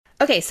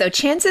Okay, so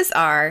chances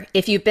are,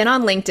 if you've been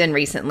on LinkedIn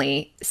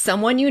recently,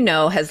 someone you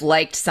know has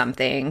liked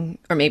something,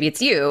 or maybe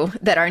it's you,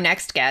 that our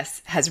next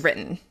guest has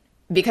written,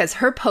 because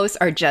her posts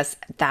are just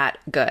that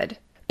good.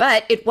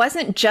 But it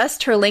wasn't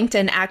just her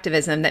LinkedIn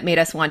activism that made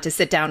us want to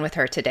sit down with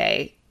her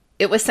today.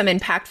 It was some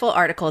impactful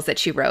articles that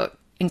she wrote,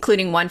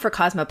 including one for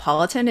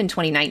Cosmopolitan in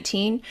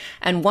 2019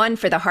 and one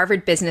for the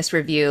Harvard Business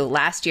Review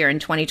last year in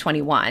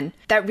 2021,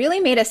 that really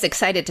made us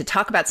excited to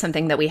talk about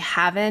something that we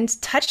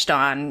haven't touched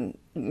on,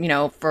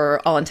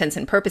 for all intents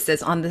and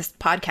purposes on this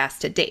podcast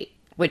to date,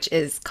 which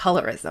is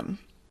colorism.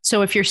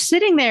 So if you're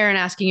sitting there and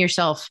asking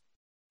yourself,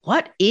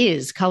 what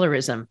is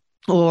colorism?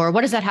 Or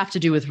what does that have to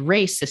do with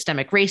race,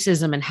 systemic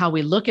racism, and how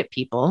we look at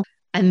people?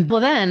 And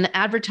well, then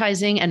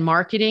advertising and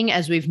marketing,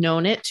 as we've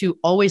known it to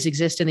always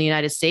exist in the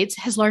United States,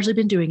 has largely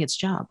been doing its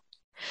job.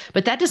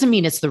 But that doesn't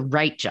mean it's the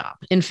right job.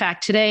 In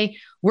fact, today,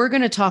 we're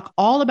going to talk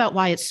all about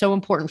why it's so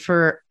important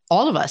for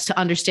all of us to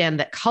understand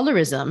that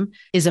colorism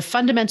is a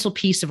fundamental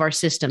piece of our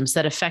systems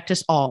that affect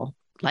us all,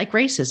 like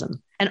racism,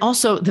 and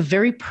also the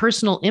very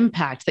personal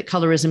impact that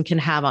colorism can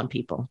have on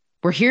people.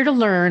 We're here to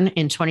learn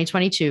in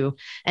 2022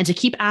 and to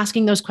keep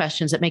asking those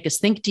questions that make us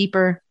think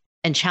deeper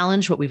and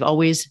challenge what we've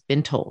always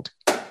been told.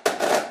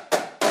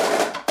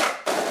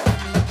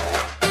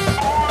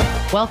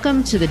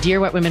 Welcome to the Dear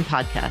White Women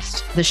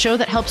podcast, the show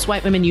that helps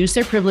white women use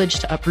their privilege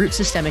to uproot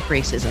systemic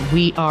racism.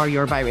 We are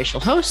your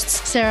biracial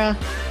hosts, Sarah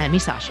and me,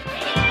 Sasha.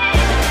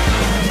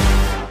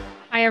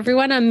 Hi,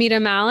 everyone. I'm Mita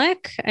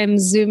Malik. I'm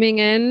zooming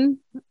in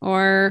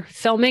or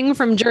filming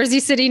from Jersey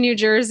City, New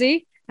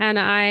Jersey. And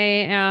I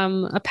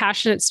am a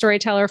passionate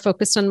storyteller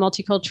focused on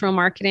multicultural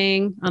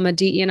marketing. I'm a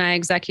DE&I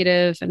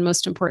executive, and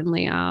most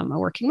importantly, I'm a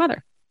working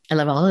mother. I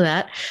love all of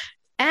that.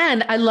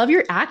 And I love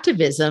your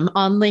activism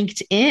on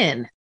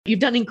LinkedIn. You've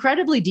done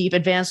incredibly deep,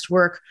 advanced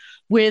work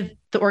with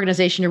the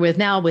organization you're with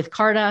now, with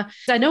CARTA.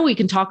 I know we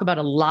can talk about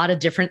a lot of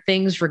different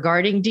things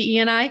regarding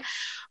DE&I,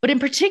 but in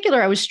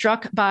particular, I was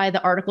struck by the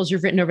articles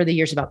you've written over the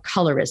years about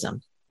colorism.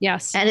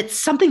 Yes. And it's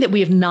something that we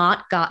have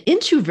not got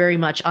into very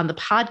much on the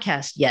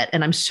podcast yet.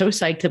 And I'm so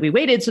psyched that we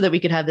waited so that we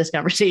could have this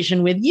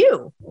conversation with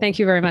you. Thank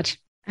you very much.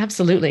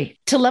 Absolutely.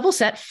 To level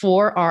set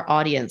for our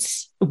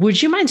audience, would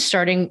you mind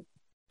starting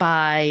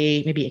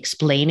by maybe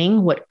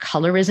explaining what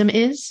colorism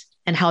is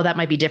and how that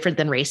might be different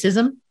than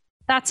racism?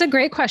 That's a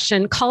great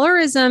question.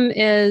 Colorism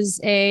is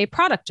a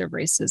product of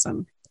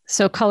racism.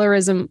 So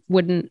colorism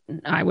wouldn't,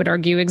 I would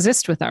argue,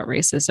 exist without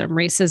racism.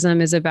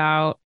 Racism is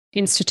about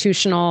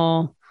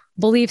institutional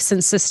beliefs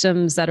and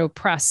systems that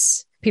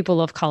oppress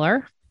people of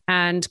color.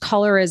 And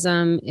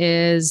colorism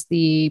is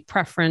the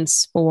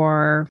preference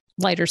for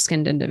lighter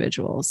skinned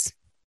individuals.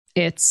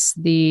 It's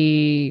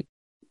the,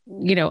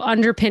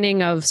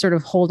 underpinning of sort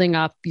of holding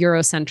up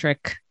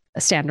Eurocentric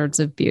standards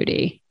of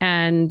beauty.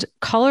 And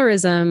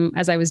colorism,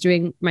 as I was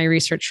doing my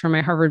research for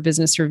my Harvard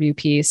Business Review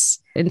piece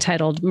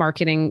entitled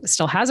Marketing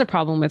Still Has a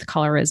Problem with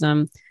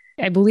Colorism,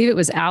 I believe it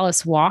was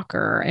Alice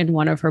Walker in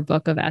one of her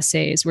book of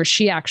essays where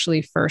she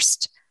actually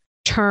first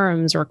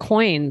terms or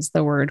coins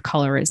the word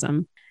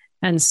colorism.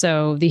 And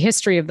so the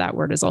history of that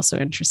word is also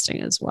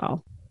interesting as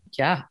well.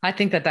 Yeah, I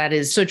think that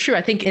is so true.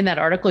 I think in that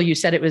article, you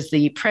said it was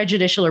the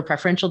prejudicial or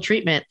preferential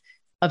treatment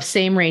of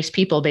same race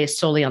people based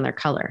solely on their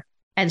color.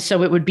 And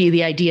so it would be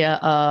the idea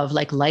of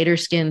like lighter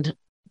skinned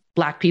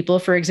Black people,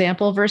 for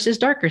example, versus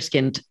darker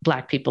skinned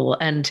Black people.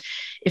 And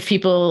if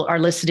people are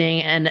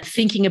listening and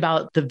thinking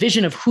about the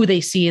vision of who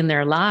they see in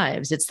their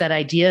lives, it's that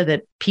idea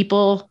that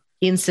people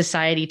in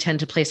society tend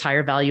to place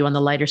higher value on the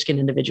lighter skinned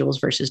individuals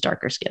versus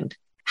darker skinned.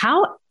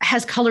 How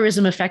has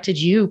colorism affected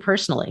you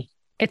personally?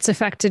 It's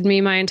affected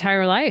me my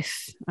entire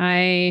life.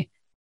 I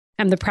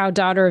am the proud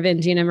daughter of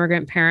Indian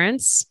immigrant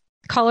parents.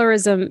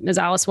 Colorism, as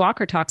Alice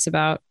Walker talks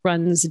about,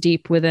 runs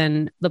deep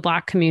within the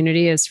Black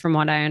community, is from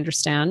what I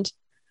understand,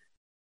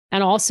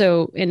 and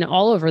also in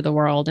all over the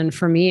world. And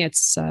for me,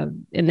 it's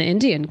in the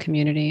Indian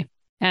community.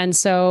 And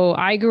so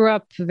I grew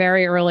up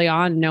very early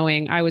on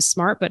knowing I was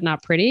smart, but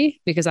not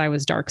pretty because I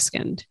was dark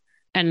skinned.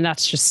 And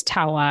that's just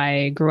how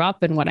I grew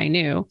up and what I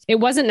knew. It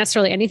wasn't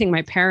necessarily anything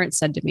my parents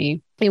said to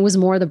me. It was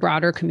more the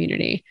broader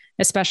community,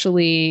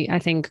 especially, I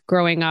think,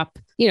 growing up,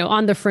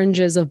 on the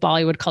fringes of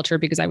Bollywood culture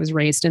because I was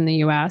raised in the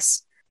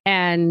US.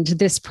 And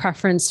this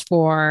preference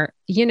for,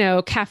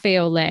 cafe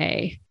au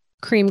lait,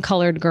 cream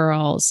colored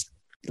girls,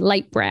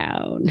 light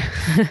brown,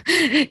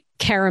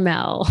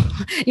 caramel,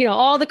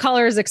 all the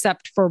colors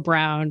except for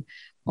brown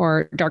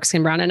or dark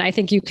skin brown. And I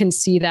think you can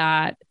see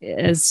that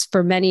as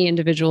for many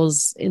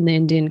individuals in the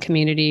Indian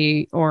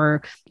community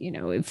or,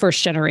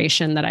 first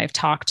generation that I've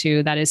talked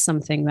to, that is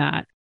something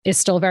that is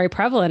still very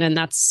prevalent. And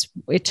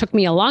it took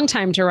me a long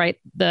time to write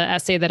the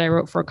essay that I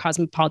wrote for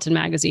Cosmopolitan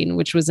magazine,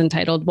 which was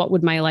entitled, "What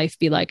Would My Life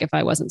Be Like If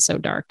I Wasn't So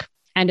Dark?"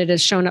 And it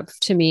has shown up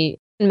to me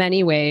in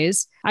many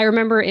ways. I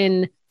remember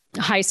in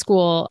high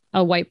school,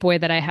 a white boy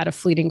that I had a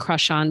fleeting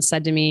crush on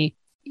said to me,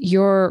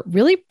 "You're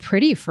really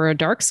pretty for a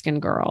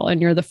dark-skinned girl.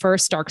 And you're the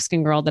first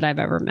dark-skinned girl that I've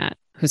ever met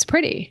who's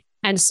pretty."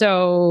 And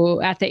so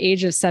at the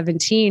age of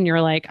 17,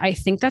 you're like, I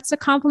think that's a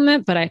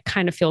compliment, but I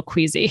kind of feel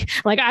queasy.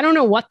 Like, I don't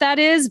know what that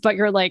is, but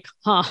you're like,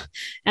 huh.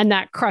 And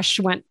that crush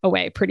went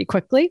away pretty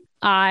quickly.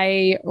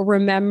 I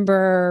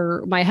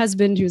remember my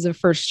husband, who's a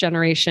first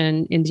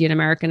generation Indian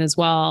American as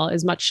well,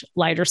 is much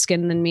lighter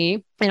skinned than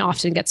me and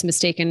often gets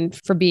mistaken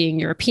for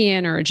being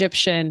European or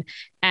Egyptian.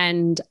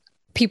 And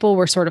people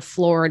were sort of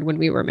floored when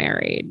we were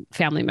married,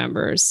 family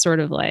members,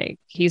 sort of like,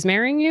 he's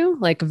marrying you?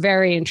 Like,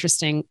 very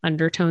interesting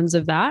undertones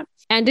of that.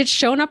 And it's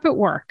shown up at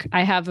work.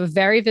 I have a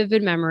very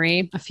vivid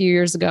memory. A few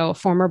years ago, a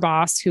former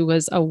boss who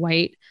was a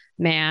white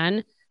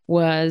man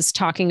was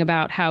talking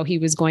about how he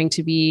was going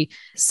to be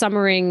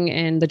summering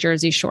in the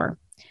Jersey Shore.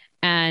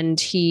 And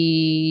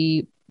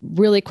he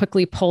really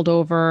quickly pulled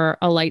over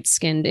a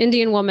light-skinned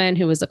Indian woman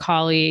who was a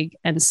colleague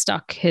and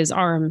stuck his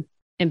arm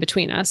in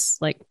between us,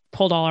 like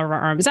pulled all of our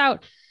arms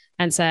out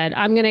and said,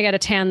 I'm going to get a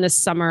tan this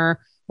summer.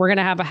 We're going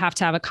to have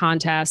to have a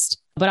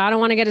contest, but I don't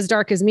want to get as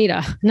dark as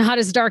Mita, not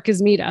as dark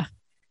as Mita.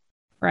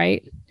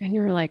 Right. And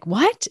you're like,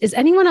 what? Is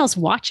anyone else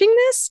watching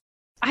this?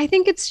 I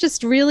think it's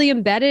just really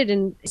embedded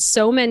in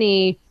so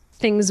many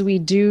things we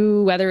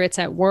do, whether it's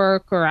at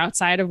work or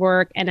outside of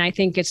work. And I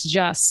think it's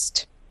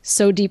just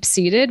so deep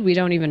seated, we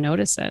don't even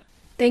notice it.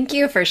 Thank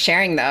you for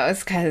sharing those,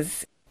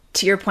 because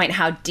to your point,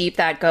 how deep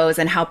that goes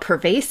and how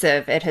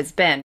pervasive it has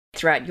been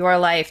throughout your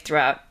life,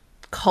 throughout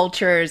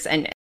cultures.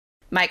 And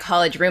my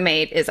college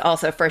roommate is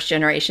also first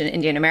generation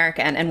Indian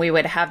American. And we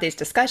would have these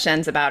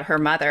discussions about her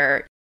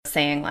mother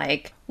saying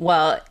like,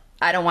 well,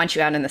 I don't want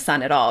you out in the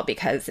sun at all,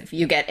 because if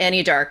you get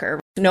any darker,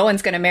 no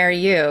one's going to marry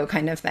you,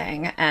 kind of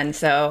thing. And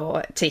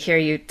so to hear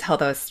you tell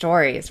those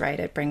stories, right,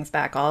 it brings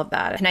back all of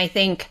that. And I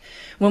think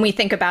when we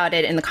think about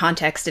it in the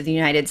context of the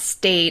United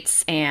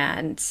States,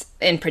 and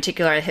in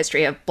particular the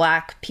history of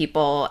Black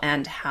people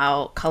and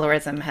how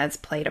colorism has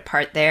played a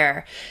part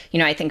there, you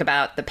know, I think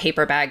about the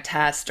paper bag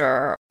test,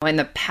 or in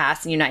the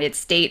past in the United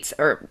States,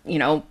 or, you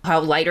know, how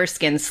lighter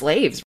skinned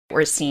slaves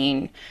were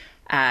seen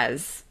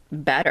as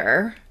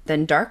better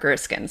than darker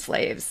skinned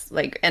slaves.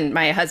 Like, and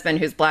my husband,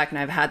 who's Black, and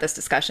I've had this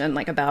discussion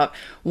like about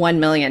 1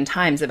 million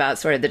times about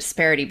sort of the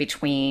disparity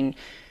between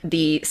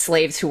the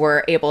slaves who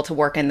were able to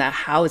work in the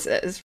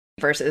houses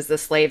versus the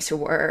slaves who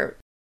were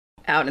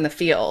out in the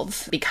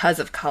fields because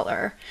of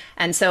color.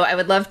 And so I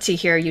would love to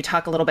hear you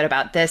talk a little bit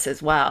about this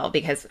as well,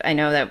 because I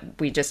know that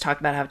we just talked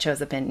about how it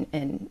shows up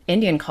in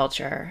Indian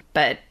culture,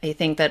 but I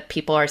think that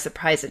people are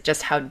surprised at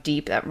just how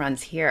deep that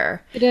runs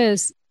here. It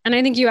is. And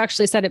I think you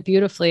actually said it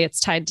beautifully. It's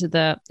tied to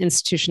the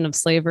institution of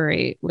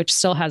slavery, which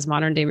still has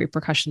modern day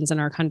repercussions in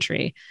our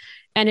country.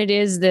 And it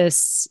is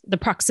the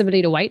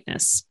proximity to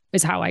whiteness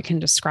is how I can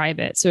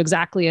describe it. So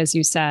exactly as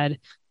you said,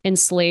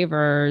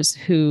 enslavers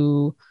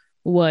who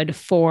would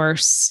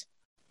force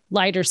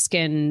lighter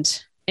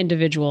skinned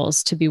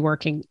individuals to be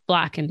working,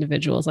 Black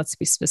individuals, let's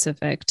be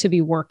specific, to be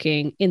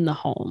working in the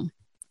home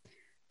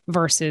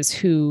versus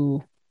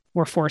who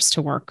were forced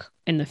to work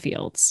in the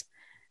fields.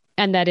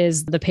 And that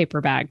is the paper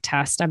bag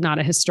test. I'm not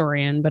a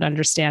historian, but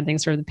understanding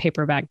sort of the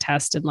paper bag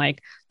test and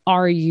like,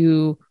 are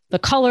you the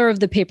color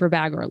of the paper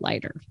bag or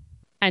lighter?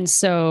 And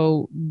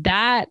so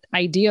that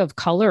idea of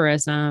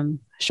colorism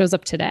shows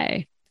up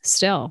today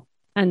still.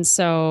 And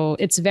so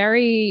it's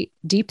very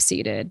deep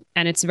seated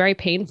and it's very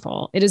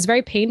painful. It is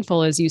very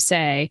painful, as you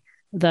say,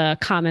 the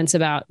comments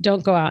about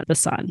don't go out in the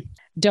sun,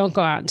 don't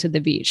go out into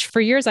the beach.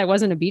 For years, I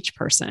wasn't a beach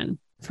person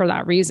for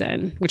that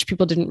reason, which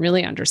people didn't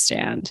really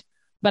understand.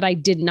 But I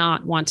did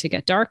not want to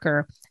get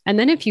darker. And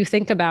then if you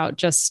think about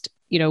just,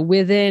 you know,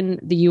 within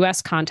the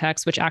US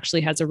context, which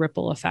actually has a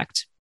ripple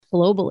effect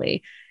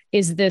globally,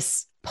 is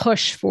this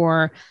push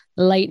for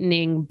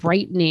lightening,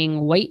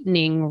 brightening,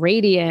 whitening,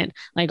 radiant,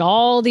 like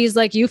all these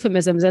like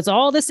euphemisms. It's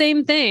all the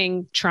same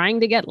thing, trying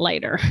to get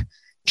lighter,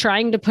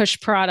 trying to push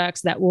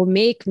products that will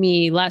make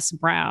me less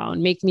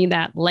brown, make me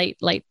that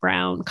light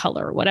brown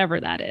color,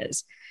 whatever that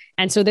is.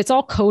 And so that's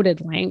all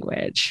coded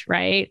language,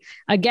 right?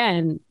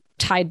 Again,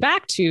 tied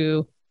back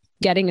to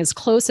getting as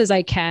close as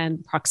I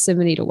can,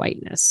 proximity to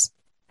whiteness.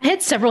 I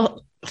had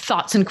several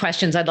thoughts and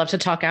questions I'd love to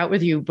talk out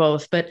with you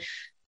both, but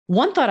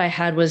one thought I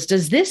had was,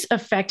 does this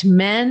affect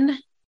men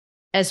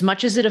as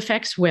much as it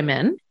affects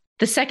women?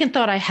 The second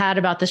thought I had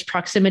about this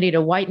proximity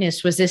to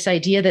whiteness was this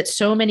idea that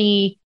so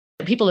many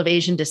people of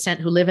Asian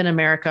descent who live in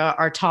America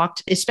are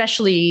talked,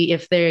 especially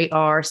if they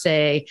are,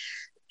 say,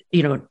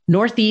 you know,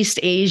 Northeast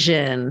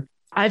Asian.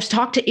 I've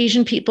talked to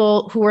Asian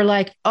people who are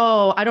like,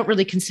 oh, I don't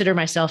really consider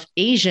myself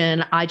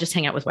Asian. I just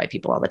hang out with white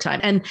people all the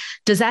time. And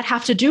does that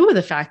have to do with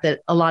the fact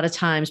that a lot of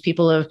times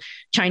people of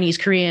Chinese,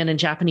 Korean, and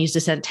Japanese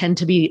descent tend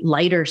to be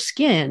lighter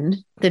skinned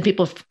than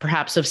people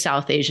perhaps of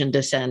South Asian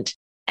descent?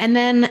 And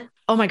then,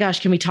 oh my gosh,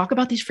 can we talk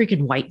about these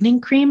freaking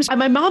whitening creams?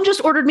 My mom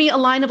just ordered me a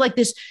line of like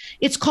this.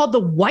 It's called the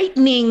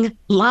whitening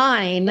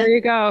line. There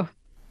you go.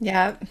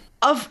 Yeah.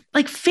 Of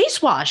like face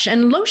wash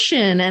and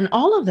lotion and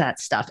all of that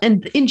stuff.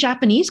 And in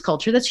Japanese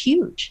culture, that's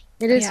huge.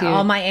 It is huge.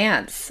 All my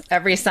aunts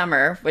every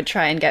summer would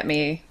try and get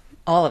me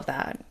all of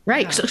that.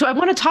 Right. Yeah. So I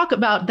want to talk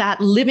about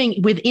that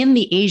living within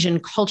the Asian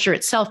culture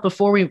itself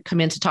before we come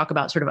in to talk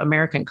about sort of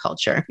American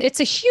culture. It's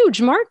a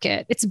huge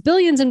market. It's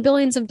billions and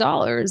billions of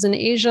dollars in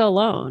Asia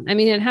alone. I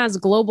mean, it has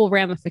global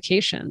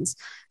ramifications.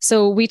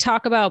 So we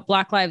talk about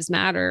Black Lives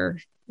Matter,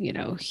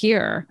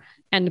 here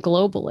and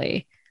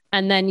globally.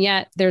 And then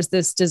yet there's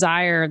this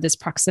desire, this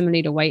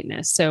proximity to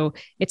whiteness. So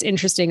it's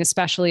interesting,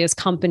 especially as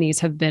companies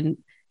have been,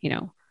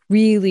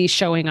 really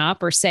showing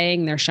up or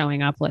saying they're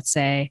showing up, let's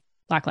say,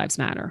 Black Lives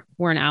Matter.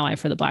 We're an ally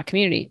for the Black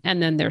community.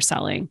 And then they're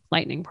selling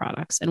lightening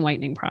products and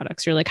whitening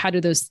products. You're like, how do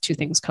those two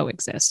things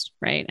coexist?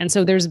 Right. And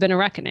so there's been a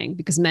reckoning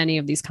because many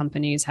of these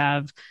companies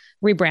have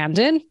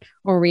rebranded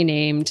or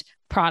renamed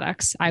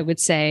products, I would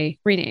say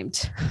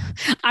renamed.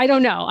 I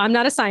don't know. I'm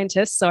not a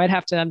scientist, so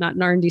I'm not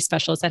an R&D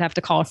specialist. I'd have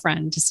to call a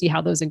friend to see how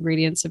those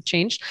ingredients have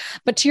changed.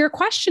 But to your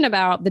question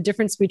about the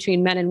difference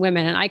between men and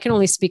women, and I can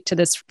only speak to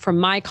this from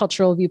my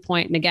cultural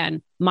viewpoint. And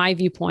again, my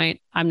viewpoint,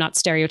 I'm not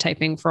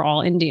stereotyping for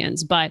all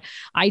Indians, but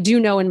I do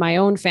know in my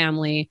own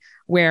family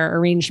where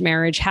arranged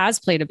marriage has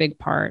played a big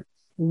part,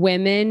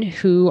 women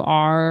who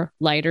are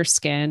lighter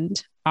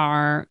skinned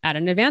are at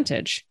an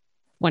advantage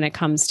when it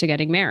comes to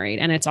getting married.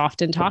 And it's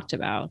often talked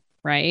about.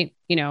 Right?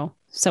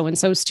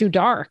 So-and-so's too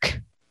dark,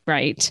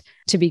 right?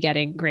 To be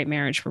getting great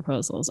marriage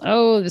proposals.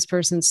 Oh, this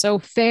person's so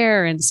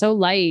fair and so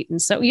light.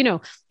 And so,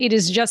 it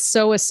is just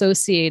so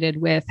associated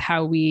with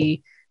how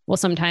we will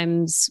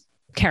sometimes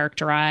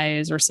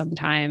characterize or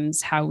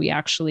sometimes how we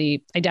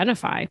actually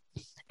identify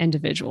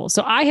individuals.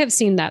 So I have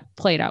seen that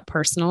played out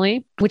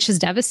personally, which is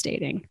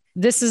devastating.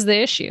 This is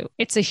the issue.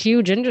 It's a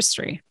huge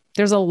industry.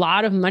 There's a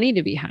lot of money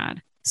to be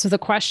had. So the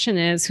question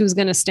is, who's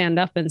going to stand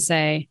up and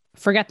say,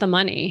 forget the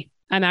money.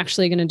 I'm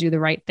actually going to do the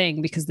right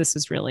thing because this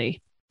is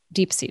really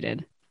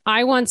deep-seated.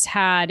 I once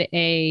had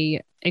a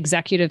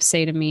executive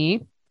say to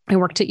me, I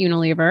worked at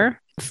Unilever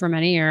for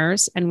many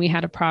years, and we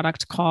had a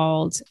product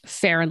called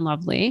Fair and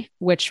Lovely,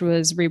 which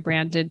was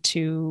rebranded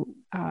to,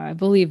 I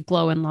believe,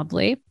 Glow and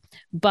Lovely.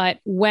 But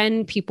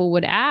when people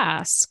would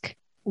ask,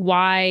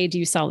 why do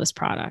you sell this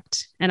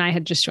product? And I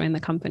had just joined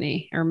the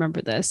company. I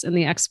remember this. And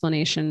the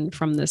explanation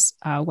from this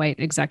white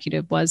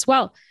executive was,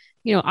 well,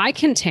 I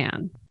can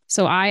tan.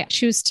 So I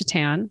choose to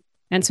tan.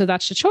 And so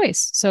that's a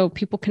choice. So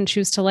people can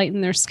choose to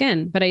lighten their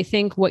skin. But I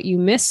think what you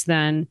miss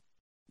then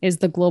is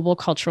the global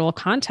cultural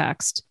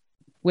context,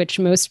 which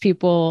most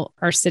people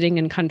are sitting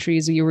in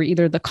countries where you were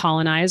either the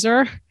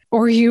colonizer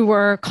or you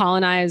were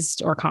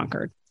colonized or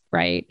conquered,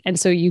 right? And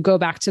so you go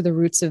back to the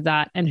roots of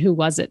that and who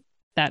was it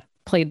that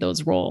played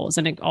those roles?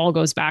 And it all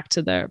goes back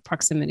to the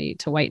proximity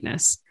to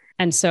whiteness.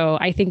 And so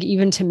I think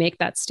even to make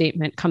that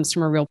statement comes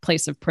from a real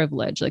place of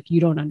privilege. Like,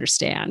 you don't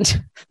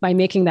understand. By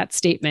making that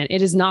statement,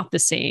 it is not the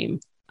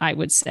same. I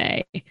would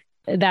say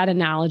that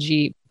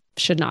analogy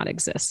should not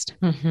exist.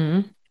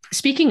 Mm-hmm.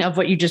 Speaking of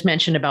what you just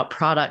mentioned about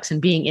products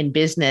and being in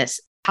business,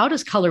 how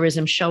does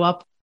colorism show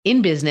up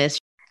in business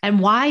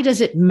and why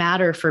does it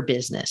matter for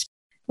business?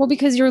 Well,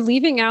 because you're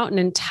leaving out an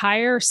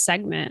entire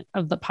segment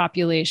of the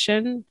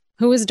population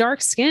who is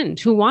dark skinned,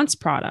 who wants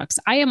products.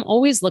 I am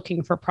always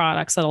looking for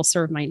products that'll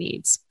serve my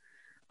needs.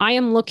 I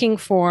am looking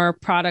for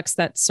products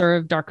that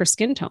serve darker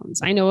skin tones.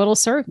 I know it'll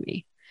serve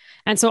me.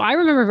 And so I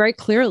remember very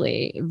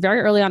clearly,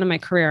 very early on in my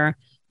career,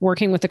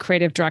 working with a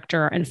creative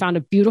director and found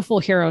a beautiful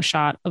hero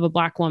shot of a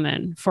Black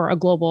woman for a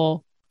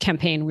global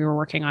campaign we were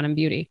working on in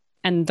beauty.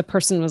 And the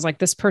person was like,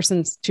 this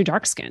person's too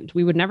dark skinned.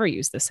 We would never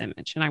use this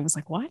image. And I was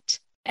like, what?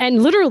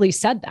 And literally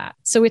said that.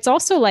 So it's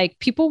also like,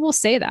 people will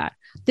say that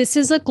this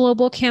is a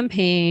global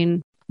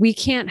campaign. We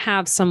can't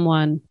have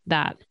someone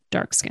that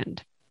dark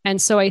skinned.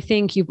 And so I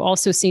think you've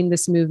also seen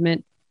this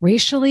movement,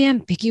 racially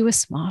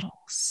ambiguous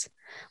models.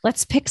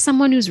 Let's pick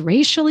someone who's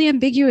racially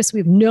ambiguous. We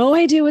have no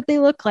idea what they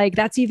look like.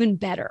 That's even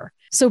better.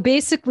 So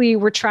basically,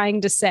 we're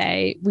trying to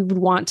say we would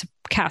want to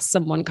cast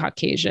someone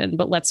Caucasian,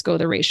 but let's go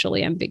the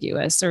racially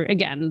ambiguous, or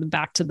again,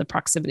 back to the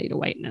proximity to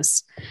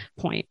whiteness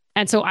point.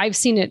 And so I've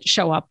seen it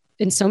show up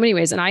in so many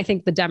ways. And I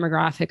think the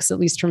demographics, at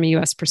least from a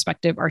US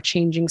perspective, are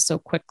changing so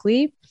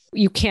quickly.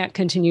 You can't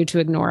continue to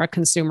ignore a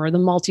consumer. The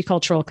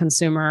multicultural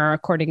consumer,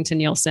 according to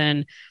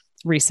Nielsen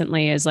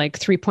recently, is like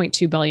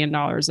 $3.2 billion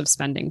of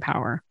spending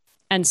power.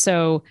 And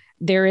so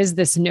there is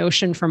this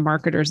notion from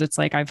marketers. It's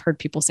like, I've heard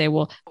people say,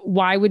 well,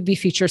 why would we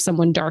feature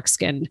someone dark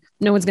skinned?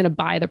 No one's going to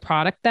buy the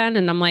product then.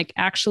 And I'm like,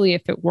 actually,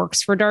 if it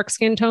works for dark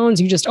skin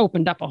tones, you just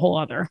opened up a whole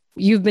other,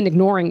 you've been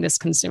ignoring this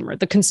consumer.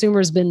 The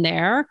consumer's been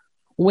there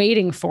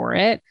waiting for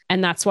it.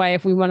 And that's why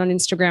if we went on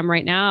Instagram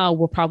right now,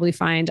 we'll probably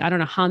find, I don't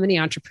know how many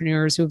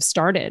entrepreneurs who have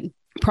started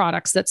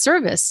products that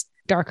service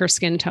darker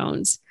skin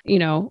tones,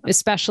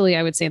 especially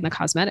I would say in the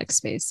cosmetic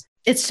space.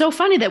 It's so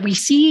funny that we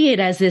see it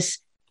as this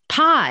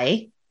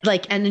pie,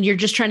 and then you're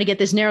just trying to get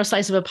this narrow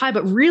slice of a pie.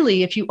 But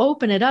really, if you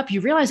open it up, you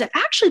realize that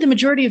actually the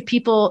majority of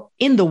people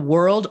in the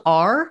world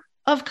are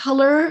of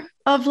color,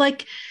 of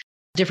like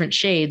different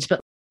shades.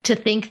 But to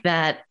think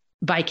that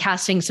by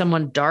casting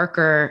someone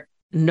darker,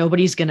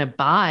 nobody's going to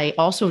buy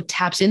also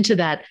taps into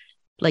that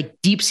like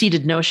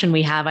deep-seated notion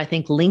we have, I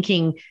think,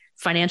 linking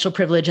financial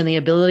privilege and the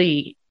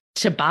ability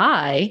to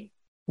buy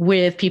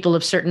with people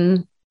of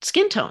certain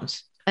skin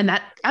tones. And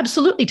that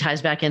absolutely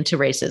ties back into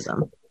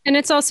racism. And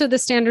it's also the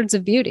standards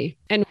of beauty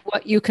and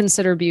what you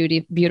consider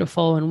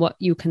beautiful and what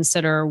you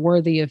consider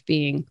worthy of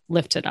being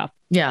lifted up.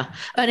 Yeah.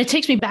 And it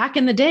takes me back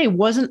in the day.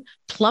 Wasn't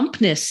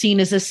plumpness seen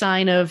as a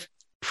sign of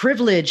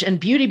privilege and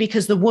beauty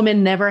because the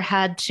woman never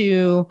had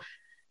to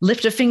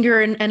lift a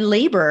finger and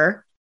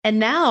labor? And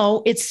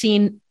now it's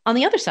seen on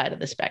the other side of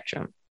the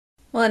spectrum.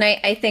 Well, and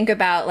I think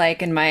about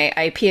like in my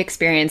IP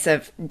experience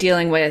of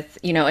dealing with,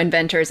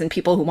 inventors and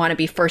people who want to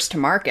be first to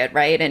market,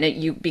 right?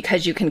 And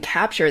because you can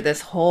capture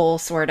this whole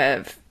sort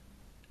of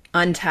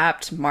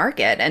untapped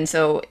market. And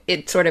so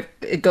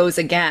it goes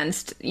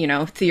against,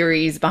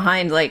 theories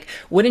behind like,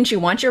 wouldn't you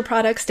want your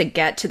products to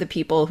get to the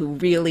people who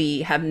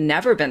really have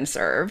never been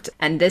served?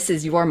 And this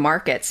is your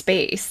market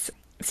space.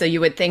 So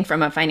you would think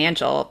from a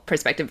financial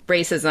perspective,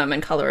 racism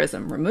and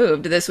colorism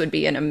removed, this would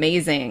be an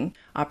amazing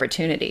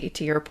opportunity,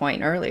 to your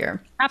point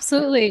earlier.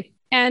 Absolutely.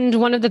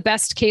 And one of the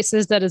best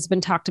cases that has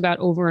been talked about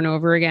over and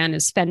over again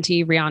is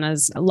Fenty,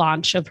 Rihanna's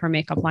launch of her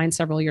makeup line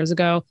several years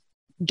ago.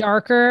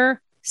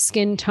 Darker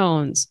skin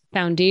tones,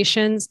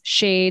 foundations,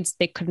 shades,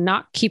 they could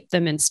not keep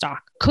them in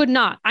stock. Could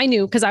not. I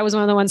knew because I was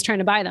one of the ones trying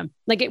to buy them.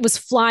 Like it was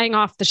flying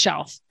off the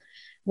shelf,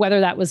 whether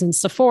that was in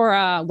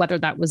Sephora, whether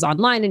that was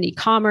online in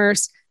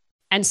e-commerce.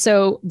 And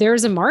so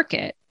there's a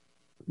market.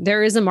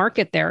 There is a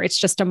market there. It's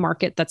just a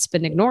market that's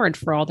been ignored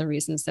for all the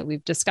reasons that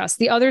we've discussed.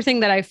 The other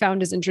thing that I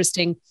found is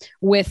interesting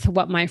with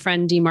what my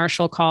friend Dee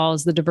Marshall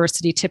calls the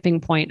diversity tipping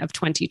point of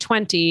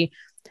 2020,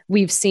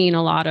 we've seen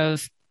a lot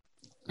of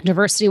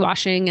diversity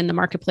washing in the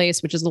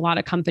marketplace, which is a lot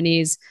of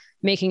companies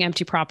making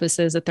empty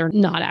promises that they're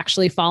not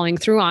actually following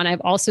through on.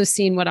 I've also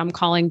seen what I'm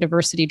calling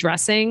diversity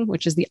dressing,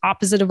 which is the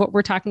opposite of what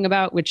we're talking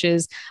about, which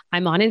is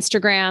I'm on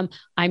Instagram.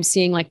 I'm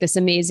seeing like this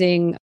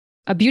amazing,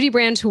 a beauty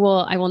brand who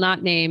I will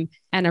not name,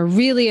 and a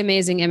really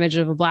amazing image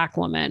of a Black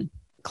woman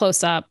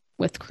close up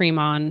with cream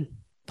on,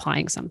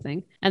 applying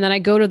something. And then I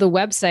go to the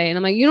website and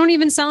I'm like, you don't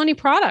even sell any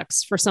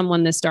products for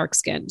someone this dark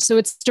skinned. So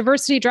it's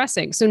diversity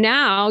dressing. So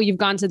now you've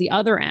gone to the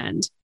other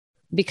end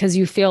because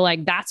you feel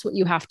like that's what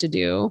you have to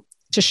do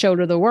to show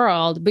to the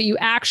world, but you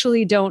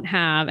actually don't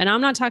have, and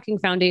I'm not talking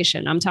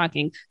foundation, I'm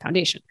talking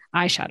foundation,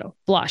 eyeshadow,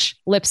 blush,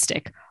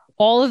 lipstick,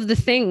 all of the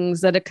things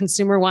that a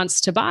consumer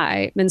wants to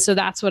buy. And so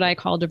that's what I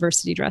call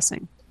diversity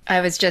dressing. I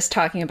was just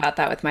talking about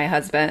that with my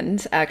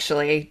husband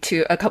actually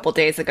a couple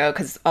days ago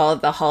because all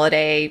of the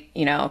holiday,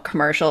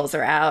 commercials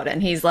are out.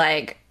 And he's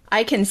like,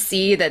 I can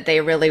see that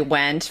they really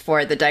went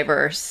for the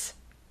diverse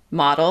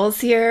models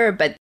here,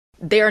 but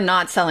they are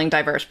not selling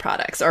diverse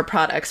products or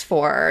products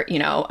for,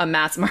 a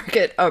mass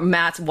market or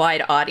mass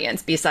wide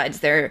audience besides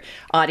their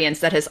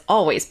audience that has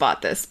always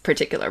bought this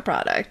particular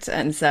product.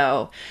 And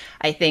so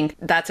I think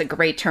that's a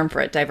great term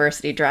for it,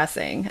 diversity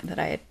dressing, that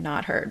I had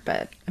not heard,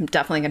 but I'm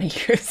definitely going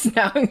to use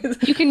now.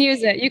 You can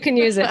use it. You can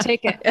use it.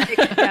 Take it.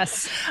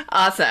 Yes.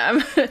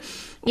 Awesome.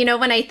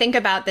 When I think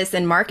about this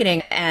in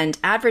marketing and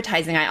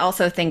advertising, I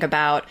also think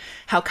about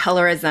how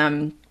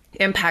colorism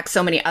impacts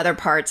so many other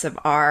parts of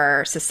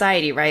our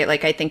society, right?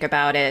 Like I think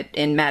about it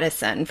in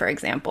medicine, for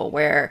example,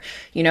 where,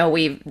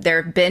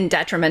 there have been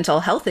detrimental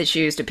health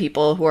issues to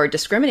people who are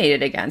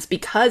discriminated against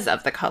because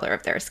of the color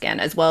of their skin,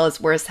 as well as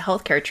worse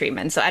healthcare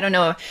treatment. So I don't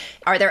know,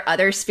 are there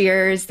other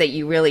spheres that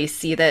you really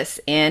see this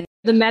in?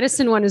 The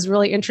medicine one is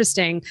really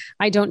interesting.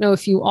 I don't know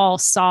if you all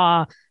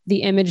saw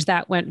the image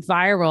that went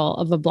viral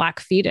of a Black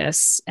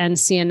fetus, and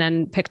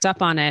CNN picked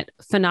up on it.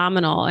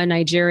 Phenomenal. A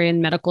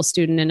Nigerian medical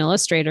student and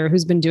illustrator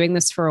who's been doing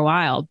this for a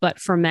while. But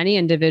for many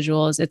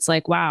individuals, it's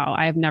like, wow,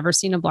 I've never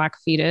seen a Black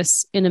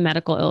fetus in a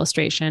medical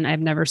illustration. I've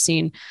never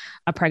seen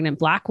a pregnant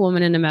Black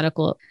woman in a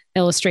medical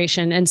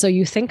illustration. And so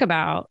you think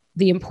about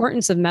the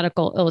importance of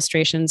medical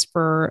illustrations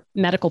for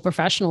medical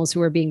professionals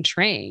who are being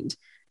trained.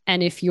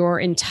 And if your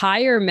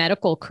entire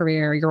medical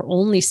career, you're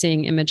only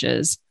seeing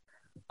images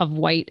of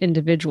white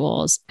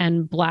individuals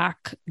and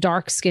Black,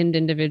 dark-skinned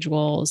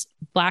individuals,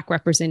 Black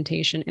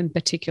representation in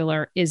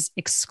particular is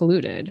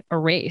excluded,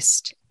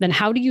 erased, then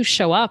how do you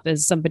show up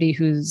as somebody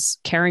who's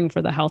caring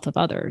for the health of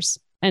others?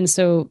 And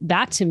so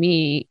that to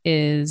me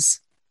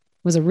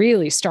was a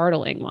really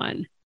startling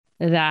one,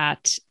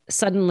 that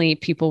suddenly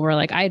people were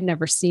like, I had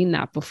never seen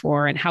that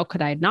before. And how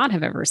could I not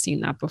have ever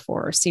seen that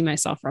before or see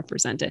myself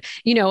represented?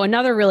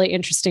 Another really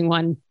interesting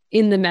one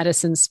in the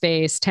medicine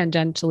space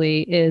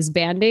tangentially is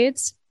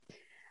Band-Aids.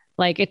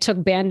 Like it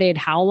took Band-Aid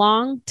how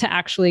long to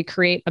actually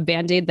create a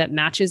Band-Aid that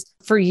matches?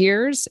 For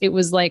years, it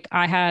was like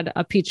I had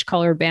a peach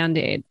color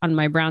Band-Aid on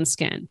my brown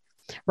skin,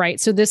 right?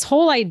 So this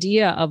whole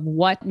idea of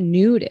what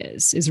nude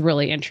is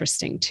really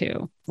interesting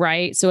too,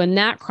 right? So, and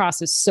that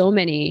crosses so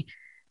many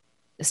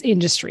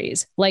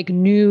industries. Like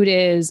nude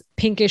is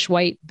pinkish,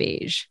 white,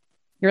 beige.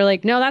 You're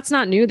like, no, that's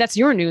not nude. That's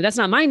your nude. That's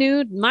not my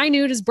nude. My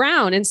nude is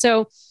brown. And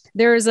so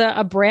there's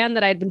a brand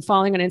that I'd been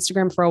following on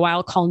Instagram for a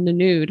while called The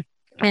Nude.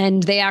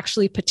 And they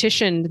actually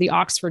petitioned the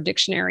Oxford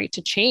Dictionary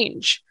to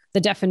change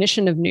the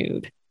definition of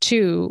nude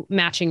to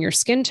matching your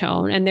skin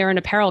tone. And they're an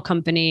apparel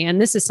company.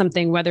 And this is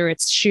something, whether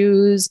it's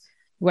shoes,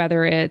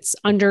 whether it's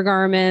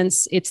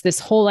undergarments, it's this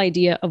whole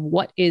idea of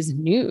what is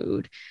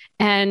nude.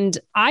 And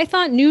I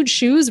thought nude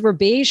shoes were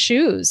beige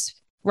shoes,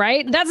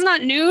 right? That's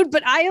not nude,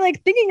 but I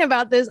like thinking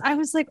about this. I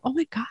was like, oh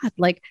my God,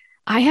 like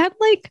I had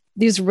like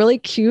these really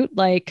cute,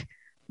 like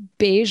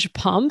beige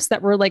pumps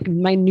that were like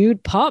my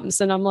nude pumps.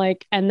 And I'm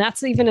like, and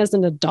that's even as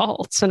an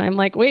adult. And I'm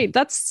like, wait,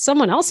 that's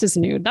someone else's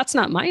nude. That's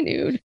not my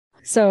nude.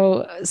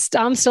 So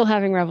I'm still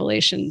having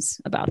revelations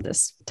about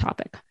this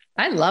topic.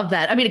 I love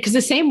that. I mean, because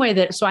the same way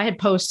that, so I had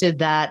posted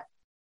that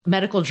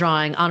medical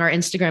drawing on our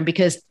Instagram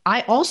because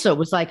I also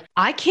was like,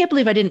 I can't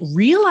believe I didn't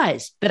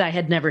realize that I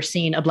had never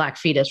seen a Black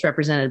fetus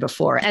represented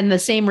before. And the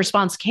same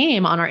response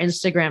came on our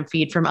Instagram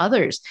feed from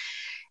others.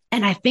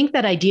 And I think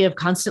that idea of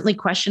constantly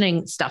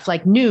questioning stuff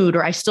like nude,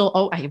 or I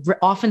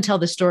often tell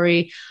the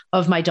story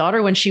of my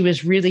daughter when she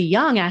was really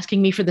young,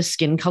 asking me for the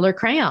skin color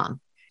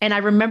crayon. And I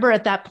remember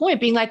at that point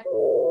being like,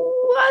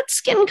 what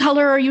skin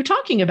color are you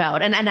talking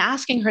about? And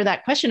asking her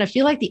that question, I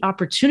feel like the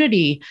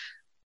opportunity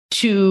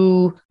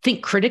to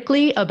think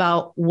critically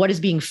about what is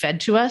being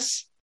fed to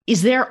us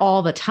is there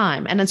all the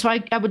time. And then so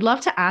I would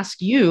love to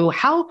ask you,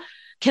 how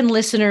can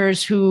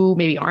listeners who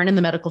maybe aren't in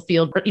the medical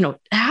field,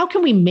 how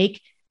can we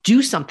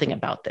do something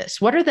about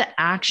this? What are the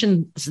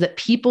actions that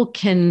people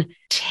can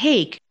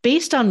take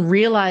based on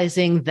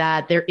realizing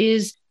that there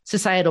is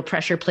societal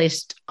pressure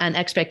placed on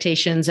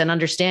expectations and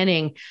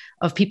understanding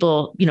of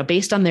people,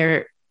 based on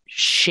their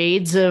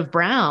shades of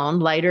brown,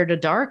 lighter to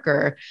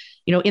darker,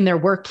 in their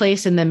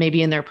workplace and then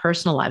maybe in their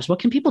personal lives? What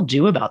can people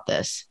do about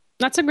this?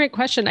 That's a great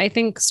question. I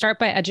think start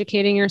by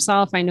educating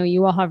yourself. I know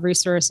you all have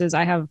resources.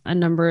 I have a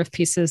number of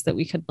pieces that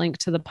we could link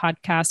to the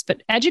podcast,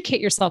 but educate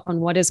yourself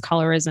on what is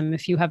colorism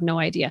if you have no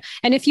idea.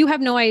 And if you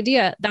have no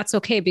idea, that's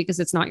okay because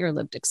it's not your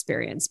lived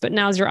experience. But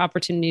now's your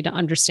opportunity to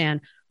understand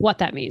what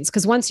that means.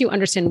 Because once you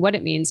understand what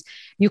it means,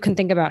 you can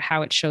think about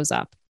how it shows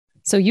up.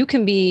 So you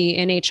can be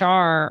in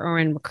HR or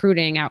in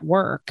recruiting at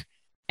work,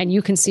 and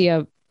you can see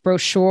a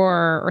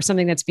brochure or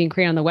something that's being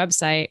created on the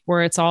website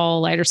where it's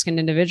all lighter skinned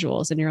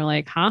individuals. And you're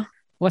like, huh?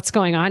 What's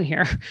going on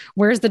here?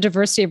 Where's the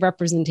diversity of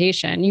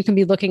representation? You can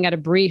be looking at a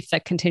brief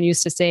that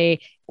continues to say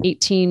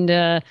 18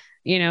 to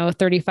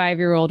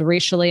 35-year-old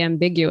racially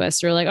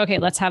ambiguous. You're like, okay,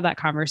 let's have that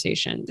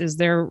conversation. Is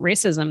there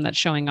racism that's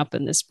showing up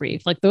in this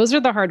brief? Like, those are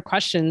the hard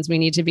questions we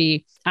need to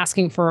be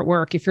asking for at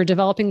work. If you're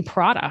developing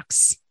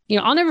products,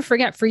 I'll never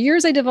forget, for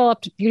years, I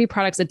developed beauty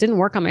products that didn't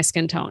work on my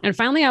skin tone. And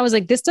finally I was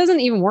like, this doesn't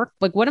even work.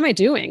 Like, what am I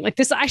doing? Like,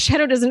 this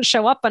eyeshadow doesn't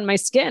show up on my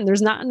skin.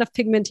 There's not enough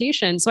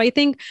pigmentation. So I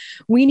think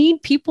we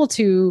need people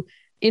to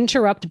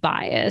interrupt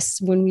bias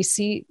when we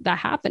see that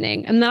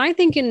happening. And then I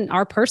think in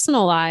our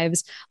personal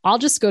lives, I'll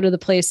just go to the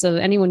place of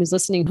anyone who's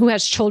listening who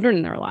has children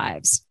in their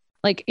lives.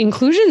 Like,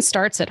 inclusion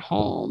starts at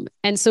home.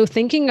 And so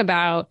thinking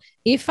about,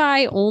 if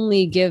I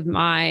only give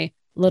my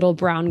little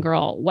brown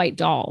girl white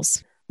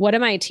dolls, what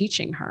am I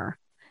teaching her?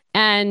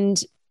 And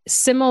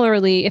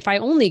similarly, if I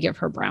only give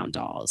her brown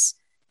dolls,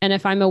 and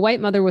if I'm a white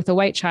mother with a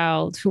white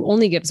child who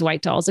only gives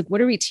white dolls, like, what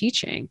are we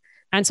teaching?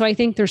 And so I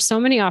think there's so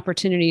many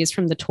opportunities,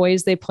 from the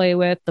toys they play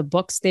with, the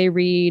books they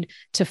read,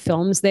 to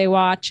films they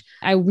watch.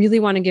 I really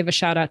want to give a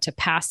shout out to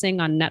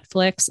Passing on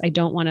Netflix. I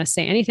don't want to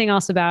say anything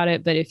else about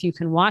it, but if you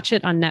can watch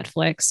it on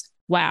Netflix,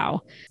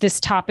 wow. This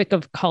topic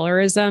of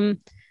colorism,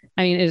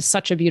 I mean, it is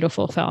such a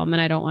beautiful film,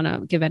 and I don't want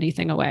to give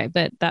anything away,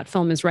 but that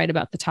film is right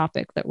about the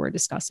topic that we're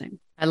discussing.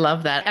 I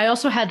love that. I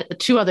also had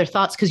two other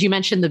thoughts, because you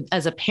mentioned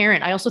as a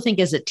parent, I also think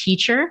as a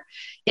teacher,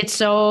 it's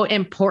so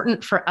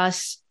important for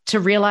us to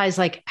realize,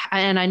 like,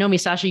 and I know,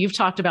 Misasha, you've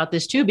talked about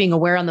this too, being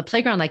aware on the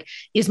playground, like,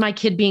 is my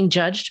kid being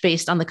judged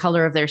based on the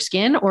color of their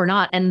skin or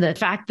not? And the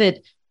fact that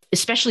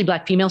especially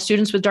Black female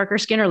students with darker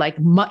skin are like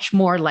much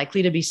more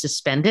likely to be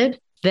suspended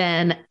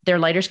than their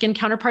lighter skin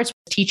counterparts.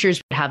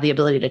 Teachers have the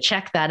ability to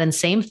check that. And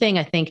same thing,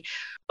 I think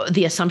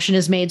the assumption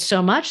is made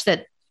so much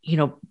that,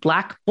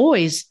 Black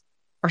boys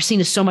are seen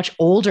as so much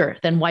older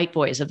than white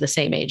boys of the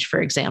same age,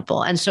 for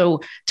example. And so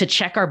to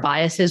check our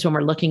biases when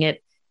we're looking at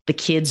the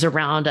kids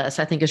around us,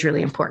 I think is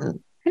really important.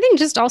 I think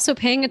just also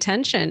paying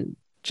attention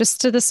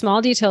just to the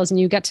small details, and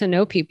you get to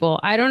know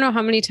people. I don't know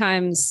how many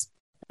times,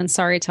 and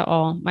sorry to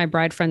all my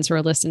bride friends who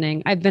are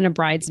listening, I've been a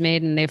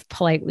bridesmaid and they've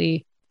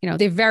politely,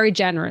 they very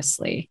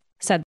generously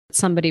said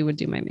somebody would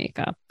do my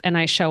makeup, and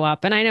I show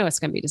up and I know it's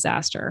going to be a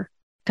disaster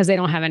because they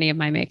don't have any of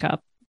my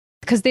makeup,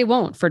 because they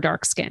won't for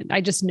dark skin.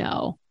 I just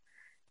know.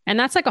 And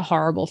that's like a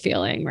horrible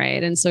feeling,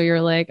 right? And so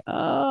you're like,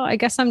 oh, I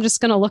guess I'm just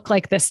going to look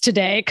like this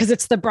today because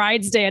it's the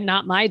bride's day and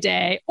not my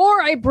day.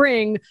 Or I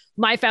bring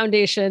my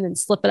foundation and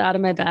slip it out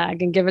of my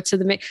bag and give it to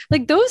the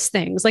like those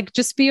things. Like,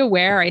 just be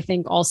aware, I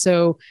think,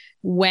 also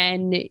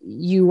when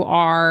you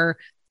are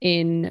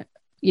in,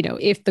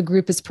 if the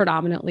group is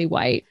predominantly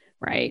white,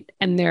 right?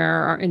 And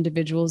there are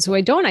individuals who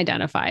I don't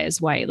identify as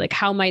white, like,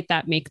 how might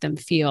that make them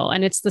feel?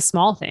 And it's the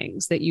small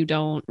things that you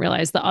don't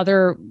realize. The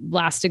other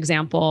last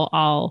example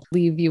I'll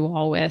leave you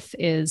all with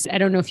is, I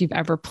don't know if you've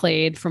ever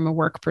played, from a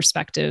work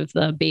perspective,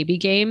 the baby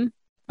game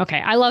Okay,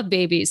 I love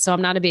babies, so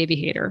I'm not a baby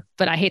hater,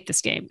 but I hate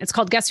this game. It's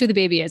called Guess Who the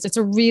Baby Is. It's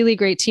a really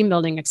great team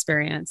building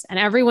experience, and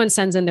everyone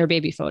sends in their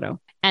baby photo.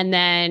 And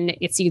then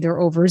it's either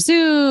over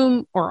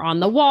Zoom or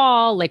on the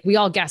wall. Like we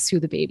all guess who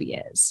the baby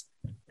is.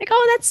 Like,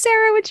 oh, that's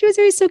Sarah when she was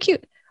always so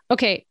cute.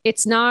 Okay,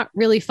 it's not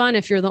really fun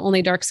if you're the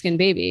only dark-skinned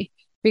baby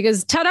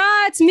because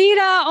ta-da, it's Mita.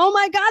 Oh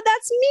my God,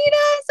 that's Mita.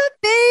 It's a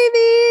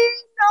baby.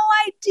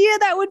 No idea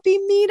that would be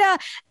Mita.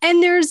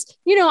 And there's,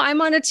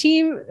 I'm on a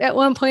team at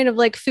one point of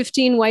like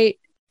 15 white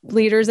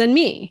leaders and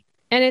me.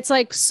 And it's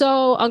like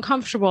so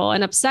uncomfortable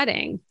and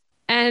upsetting.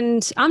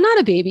 And I'm not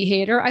a baby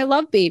hater. I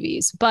love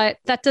babies, but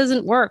that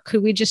doesn't work.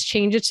 Could we just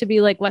change it to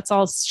be like, let's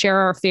all share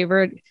our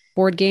favorite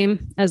board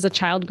game as a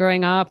child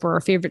growing up or our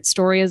favorite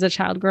story as a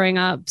child growing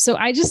up? So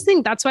I just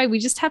think that's why we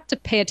just have to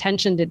pay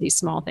attention to these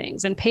small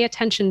things and pay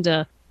attention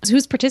to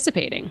who's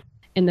participating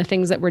in the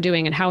things that we're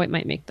doing and how it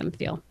might make them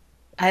feel.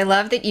 I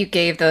love that you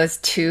gave those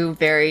two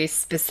very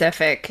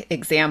specific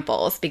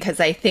examples because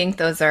I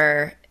think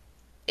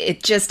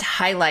it just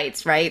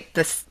highlights, right,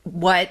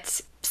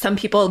 what some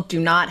people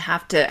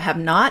have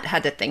not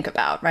had to think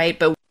about, right?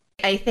 But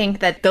I think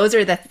that those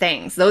are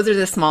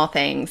the small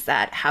things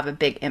that have a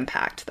big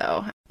impact,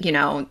 though,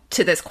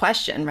 to this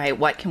question, right?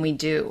 What can we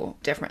do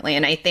differently?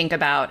 And I think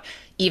about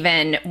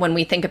even when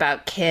we think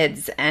about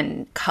kids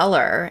and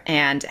color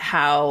and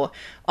how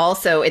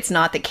also it's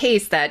not the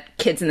case that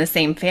kids in the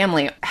same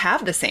family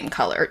have the same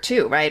color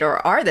too, right?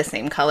 Or are the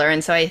same color.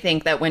 And so I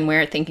think that when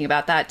we're thinking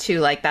about that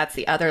too, like that's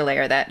the other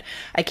layer that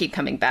I keep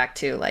coming back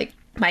to. Like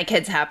my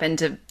kids happen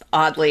to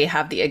oddly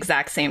have the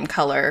exact same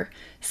color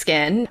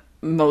skin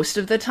most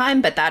of the time,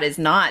 but that is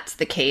not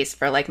the case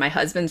for like my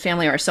husband's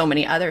family or so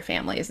many other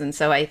families. And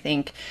so I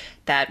think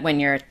that when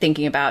you're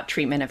thinking about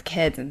treatment of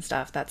kids and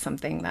stuff, that's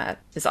something that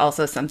is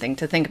also something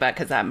to think about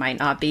because that might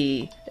not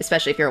be,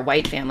 especially if you're a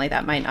white family,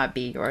 that might not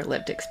be your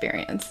lived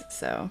experience.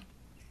 So.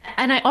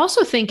 And I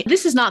also think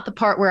this is not the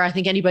part where I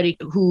think anybody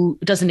who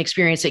doesn't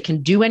experience it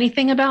can do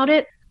anything about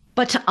it,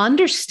 but to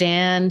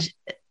understand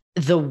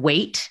the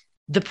weight,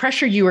 the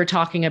pressure you were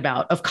talking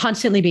about of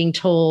constantly being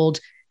told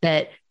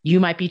that you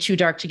might be too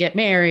dark to get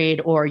married,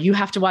 or you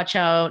have to watch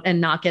out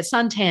and not get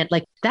suntanned.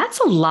 Like that's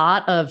a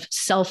lot of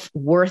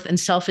self-worth and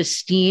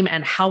self-esteem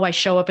and how I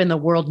show up in the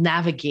world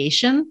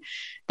navigation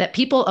that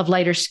people of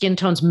lighter skin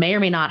tones may or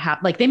may not have.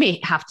 Like they may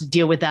have to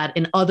deal with that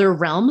in other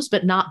realms,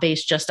 but not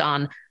based just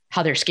on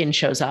how their skin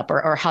shows up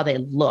or how they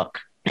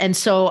look. And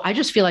so I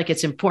just feel like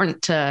it's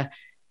important to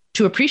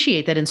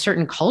appreciate that in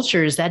certain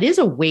cultures, that is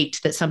a weight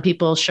that some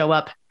people show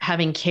up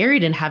having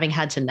carried and having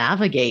had to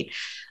navigate.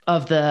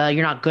 Of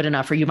you're not good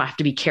enough, or you might have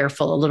to be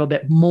careful a little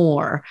bit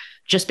more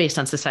just based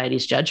on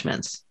society's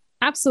judgments.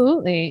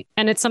 Absolutely.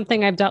 And it's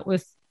something I've dealt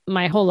with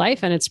my whole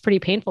life and it's pretty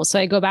painful. So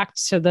I go back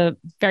to the